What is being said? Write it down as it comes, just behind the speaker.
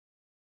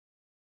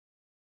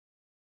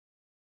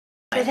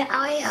For the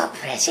oil,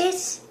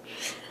 precious.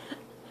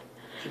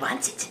 He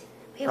wants it.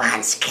 He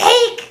wants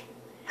cake.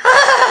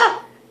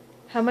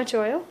 How much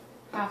oil?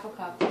 Half a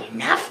cup.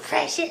 Enough,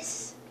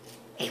 precious.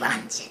 He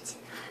wants it.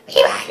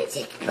 He wants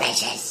it,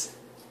 precious.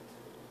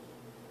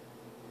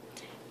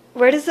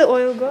 Where does the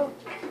oil go?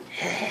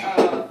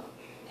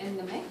 In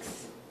the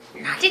mix?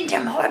 Not in the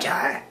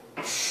mortar.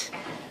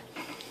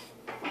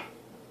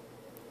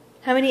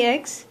 How many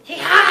eggs? The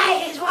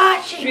eye is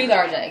watching. 3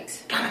 large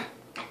eggs. Come on.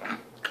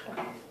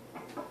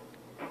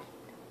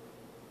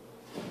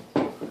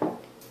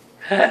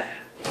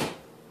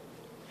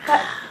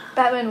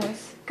 Batman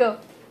voice. Go.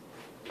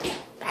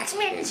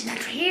 Batman's not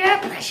here,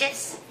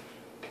 precious.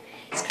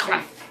 It's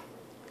Golum.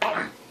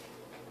 Golum.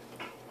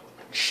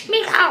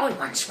 Smeagol he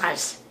once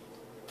was.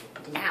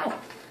 But now,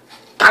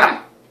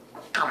 Golum.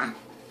 Golum.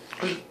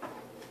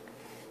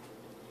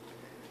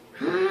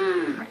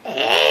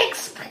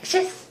 Eggs,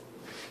 precious.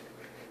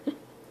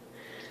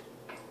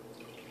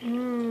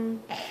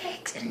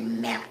 Eggs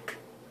and milk.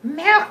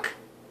 Milk.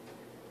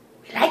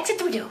 He likes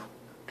it, we do.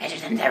 Better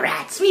than the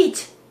rat's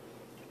meat.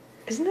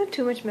 Isn't that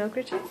too much milk,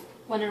 Richard?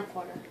 1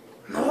 1/4.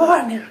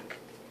 More milk.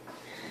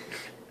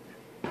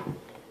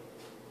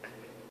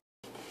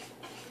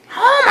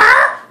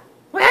 Homer!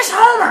 Where's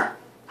Homer?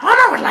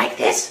 Homer would like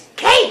this.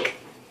 Cake.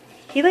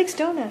 He likes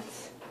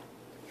donuts.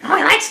 No,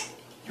 he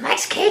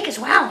likes cake as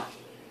well.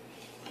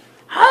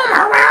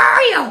 Homer, where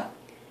are you?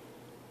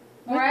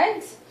 More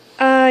eggs?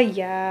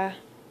 Yeah.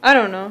 I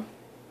don't know.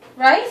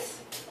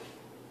 Rice?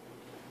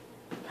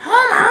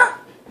 Homer?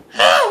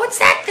 Oh, what's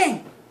that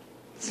thing?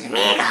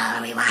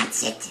 Smeagol, he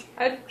wants it.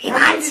 He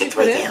wants it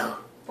with you.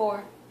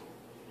 4.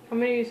 How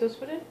many are you supposed to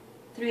put in?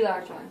 3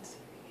 large ones.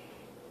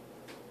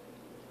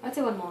 I'd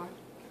say 1 more.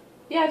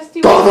 Yeah, just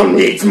do Golum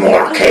needs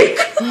more cake.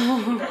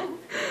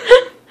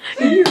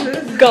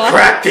 God.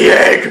 Crack the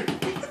egg.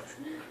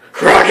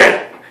 Crack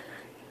it.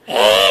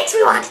 Eggs,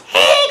 we want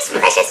eggs,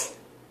 precious.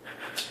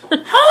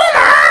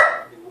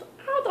 Homer!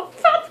 How the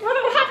fuck? What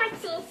do I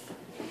have to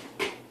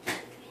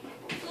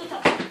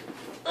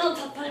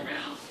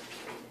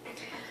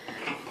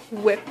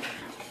Whip.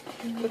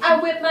 I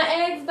whip my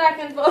eggs back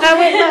and forth. I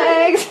whip my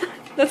eggs.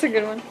 That's a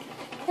good one.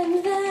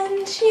 And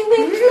then she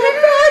whips my